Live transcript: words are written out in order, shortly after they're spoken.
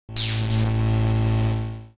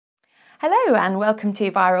Hello and welcome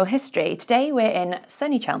to Viral History. Today we're in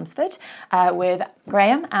sunny Chelmsford with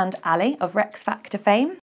Graham and Ali of Rexfactor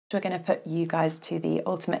fame. We're going to put you guys to the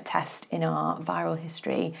ultimate test in our Viral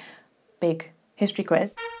History big history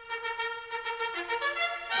quiz.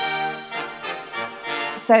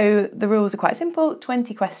 So the rules are quite simple,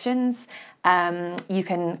 20 questions. You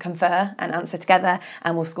can confer and answer together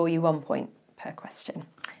and we'll score you 1 point per question.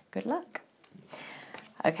 Good luck.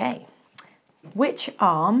 Okay. Which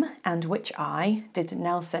arm and which eye did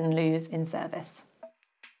Nelson lose in service?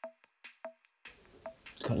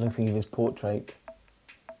 Got nothing of his portrait.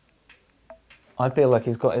 I feel like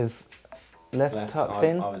he's got his left tucked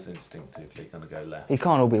in. I was instinctively going to go left. He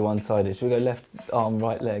can't all be one-sided. Should we go left arm,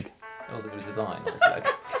 right leg? It was his eye, not his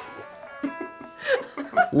leg.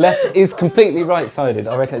 Left is completely right-sided.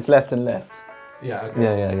 I reckon it's left and left. Yeah,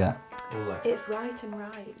 okay. Yeah. All left. It's right and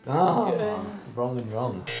right. Oh, wrong and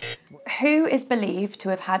wrong. Who is believed to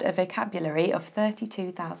have had a vocabulary of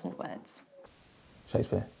 32,000 words?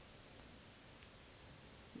 Shakespeare.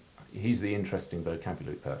 He's the interesting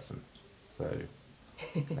vocabulary person, so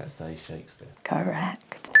let's say Shakespeare.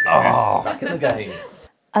 Correct. Yes, back in the game.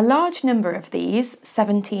 A large number of these,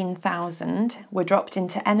 17,000, were dropped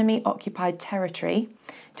into enemy-occupied territory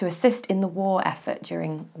to assist in the war effort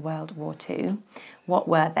during World War II. What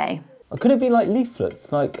were they? Could it be like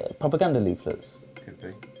leaflets, like propaganda leaflets? Could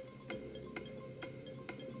be.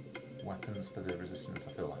 Weapons for the resistance,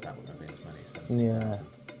 I feel like that would have been as many as 17,000.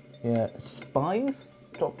 Yeah. Spies?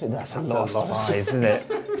 Dropped it. That's a That's lot a lot of of spies, isn't it?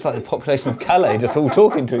 It's like the population of Calais just all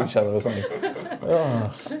talking to each other or something.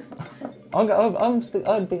 Oh.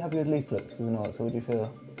 I'd be happy with leaflets as an answer, would you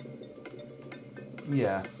feel?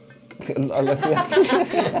 Yeah.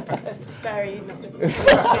 Very not.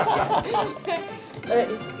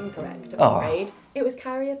 It's incorrect, I'm afraid. It was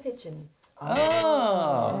carrier pigeons.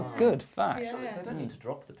 Oh, good fact. Yeah. They don't need to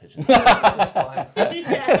drop the pigeon. Yeah,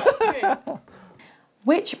 that's true.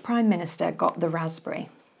 Which Prime Minister got the raspberry?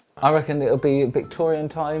 I reckon it'll be Victorian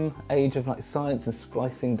time, age of like science and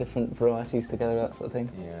splicing different varieties together, that sort of thing.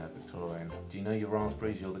 Yeah, Victorian. Do you know your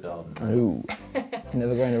raspberries? You're the gardener. Ooh,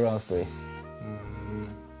 never grown a raspberry.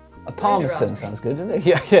 A palmerston sounds good, doesn't it?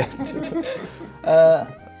 Yeah.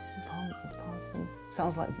 Palmerston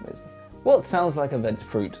sounds like. What sounds like a veg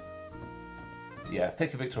fruit? Yeah,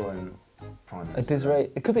 pick a Victorian prime A minister. Disraeli.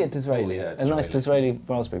 It could be a Disraeli. Oh, yeah, A nice Disraeli.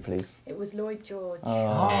 Disraeli raspberry, please. It was Lloyd George. Oh,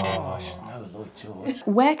 I should know Lloyd George.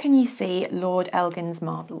 Where can you see Lord Elgin's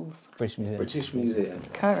marbles? British Museum. British Museum.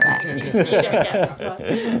 Correct. You don't get this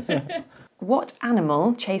one. What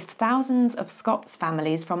animal chased thousands of Scots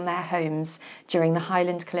families from their homes during the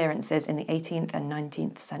Highland clearances in the 18th and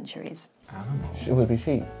 19th centuries? Animal. It would be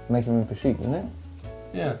sheep. Making room for sheep, isn't it?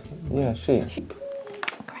 Yeah. Yeah, sheep.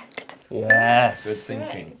 Correct. Yes. Good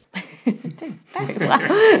thinking. Doing very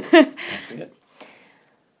well.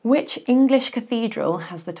 Which English cathedral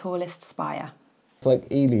has the tallest spire? It's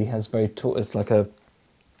like Ely has very tall. It's like a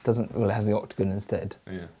doesn't. Well, it has the octagon instead.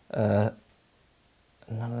 Yeah.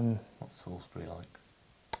 None of them. What's Salisbury like?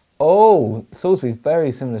 Oh, Salisbury,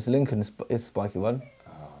 very similar to Lincoln. Is a spiky one.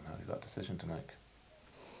 Oh, now we've got a decision to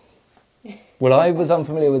make. Well, I was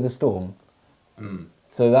unfamiliar with the storm, Mm.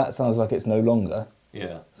 so that sounds like it's no longer.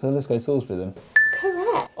 Yeah. So let's go Salisbury then.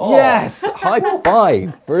 Correct. Oh. Yes! High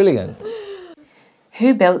five! Brilliant.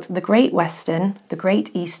 Who built the Great Western, the Great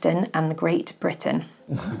Eastern and the Great Britain?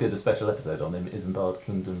 We did a special episode on him, Isambard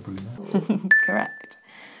Kingdom Brunei. Correct.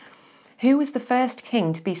 Who was the first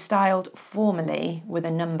king to be styled formally with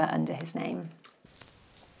a number under his name?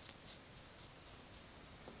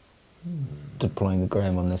 Deploying the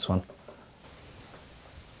Graham on this one.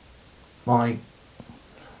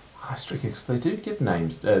 It's tricky because they do give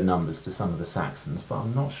numbers to some of the Saxons, but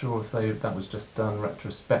I'm not sure if that was just done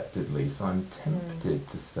retrospectively, so I'm tempted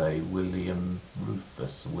to say William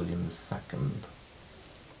Rufus, William II.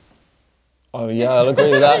 Oh yeah, I'll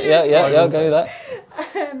agree with that. Yeah, I'll go with that.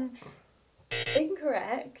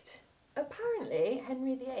 Incorrect. Apparently,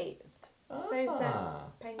 Henry VIII. So says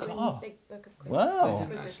Penguin God. Big Book of Quiz. Wow. They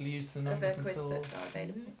didn't actually use the Other numbers quiz until... books are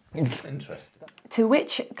available. Interesting. To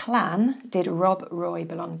which clan did Rob Roy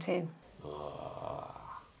belong to?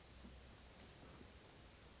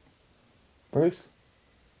 Bruce?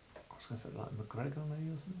 I was going to say like McGregor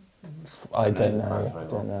maybe or something? I don't No, know. that's very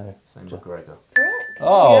Don't well. know. Same McGregor. Correct.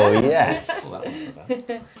 Oh yes. Pull that one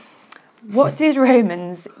about. What did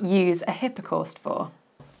Romans use a hippocaust for?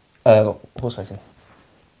 Horse racing.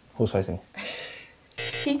 Horse racing.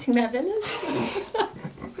 Heating their villas.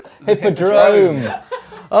 Hippodrome.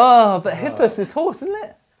 Oh, but hippos is horse, isn't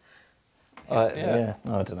it? Yeah.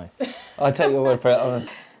 Oh, I don't know. I'll take your word for it.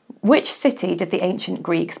 Which city did the ancient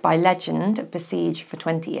Greeks, by legend, besiege for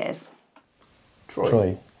 20 years?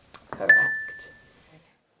 Troy. Correct.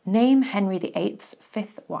 Name Henry VIII's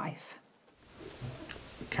fifth wife.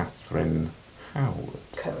 Catherine Howard.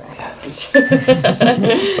 Correct.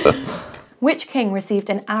 Which king received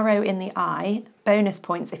an arrow in the eye? Bonus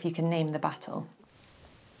points if you can name the battle.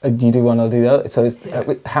 You do one, I'll do the other. So it's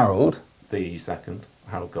Harold. The second,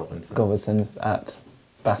 Harold Godwinson. Godwinson at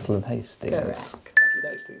Battle of Hastings. Correct.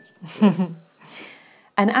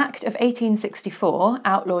 An Act of 1864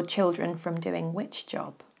 outlawed children from doing which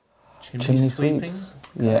job? Chimney sweeps.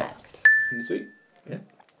 Yeah. Chimney sweep. Yeah.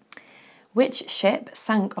 Which ship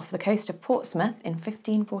sank off the coast of Portsmouth in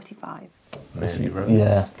 1545? Mary Rose.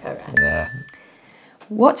 Yeah. Correct. Yeah.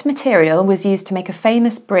 What material was used to make a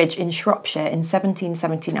famous bridge in Shropshire in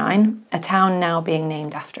 1779, a town now being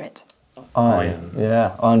named after it? Iron.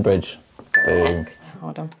 Yeah, Iron Bridge. Boom.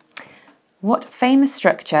 Hold on. What famous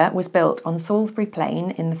structure was built on Salisbury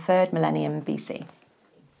Plain in the 3rd millennium BC?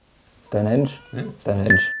 Stonehenge. Yeah.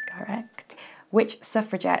 Stonehenge. Correct. Which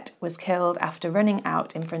suffragette was killed after running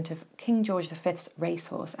out in front of King George V's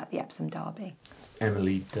racehorse at the Epsom Derby?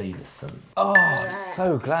 Emily Davison. Oh, I'm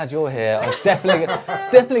so glad you're here. I was definitely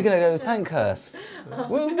going to go with Pankhurst.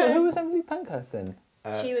 Who was Emily Pankhurst then?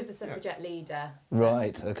 She was the suffragette leader.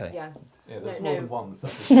 Right, okay. Yeah. Yeah, there's No, more no. than one.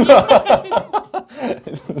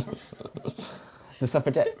 The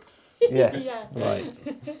suffragettes. Yes. Yeah. Right.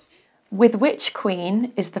 With which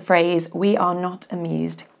queen is the phrase "we are not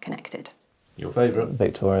amused" connected? Your favourite?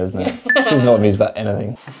 Victoria, isn't it? She's not amused about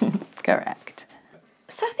anything. Correct.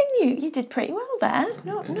 So I think you did pretty well there.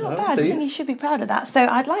 Not bad. I think you please. should be proud of that. So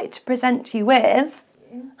I'd like to present you with...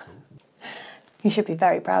 You should be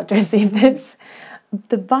very proud to receive this.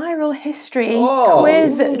 The Viral History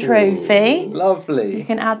Quiz Trophy. You Lovely.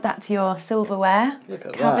 can add that to your silverware Look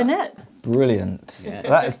at cabinet. Brilliant.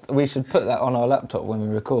 Yes. We should put that on our laptop when we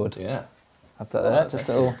record. Yeah. Have that there. Just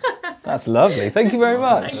a little. That's lovely. Thank you very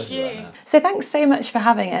much. Thank you. So thanks so much for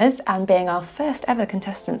having us and being our first ever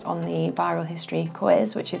contestants on the Viral History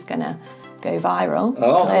Quiz, which is going to go viral,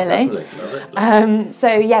 clearly.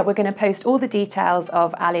 So yeah, we're going to post all the details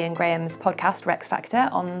of Ali and Graham's podcast,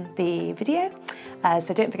 Rexfactor, on the video.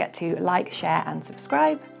 So don't forget to like, share and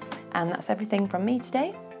subscribe. And that's everything from me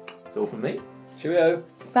today. It's all from me. Cheerio.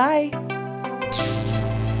 Bye.